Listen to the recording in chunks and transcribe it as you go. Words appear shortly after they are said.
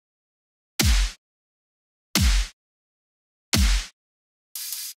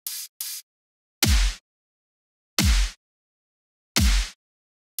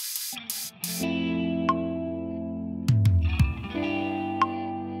I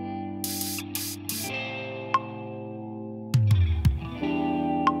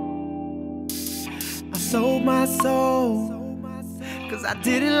sold my soul, 'cause I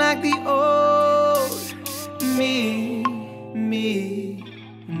didn't like the old me.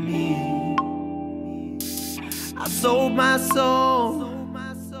 I sold my soul,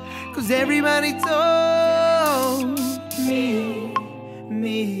 'cause everybody told me.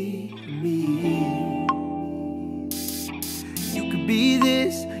 You could be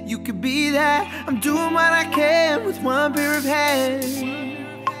this, you could be that. I'm doing what I can with one pair of hands.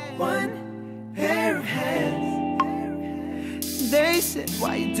 One pair of hands. They said,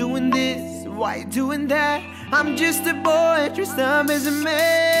 why you doing this? Why you doing that? I'm just a boy dressed up as a man.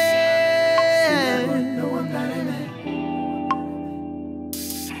 No, I'm not a man.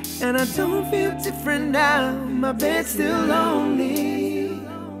 And I don't feel different now. My bed's still lonely.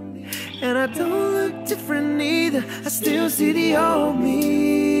 And I don't look different either. I still see the old me.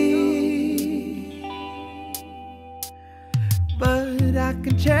 But I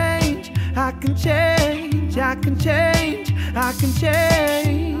can change, I can change, I can change, I can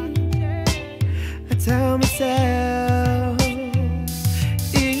change. I tell myself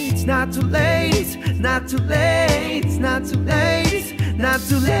it's not too late, not too late, it's not too late, not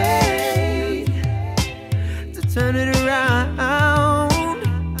too late to turn it around.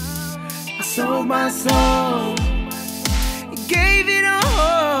 I sold my soul, gave it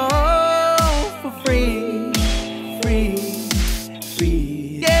all for free.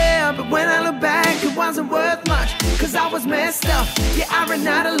 Yeah, but when I look back, it wasn't worth much, 'cause I was messed up. Yeah, I ran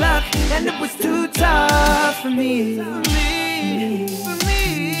out of luck, and it was too tough for me.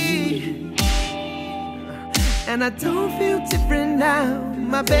 And I don't feel different now.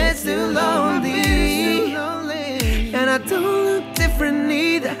 My bed's still lonely. And I don't look different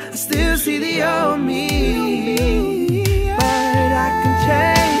either. I still see the old me. But I can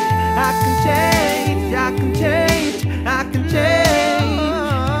change, I can change, I can change, I can change.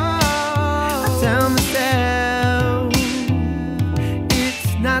 I tell myself it's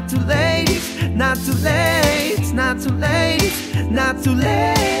not too late, it's not too late, it's not too late, it's not too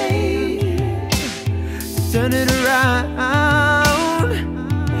late to turn it around.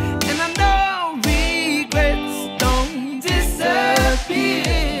 And I know regrets don't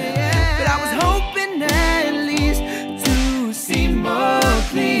disappear, but I was hoping at least to see more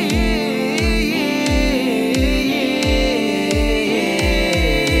clear.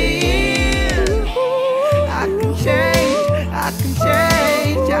 I can change, I can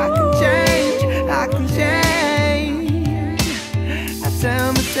change, I can change, I can change. I tell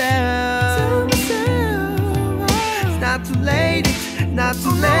myself it's not too late, it's not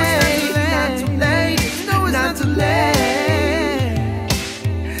too late, not too late, no, it's not too late.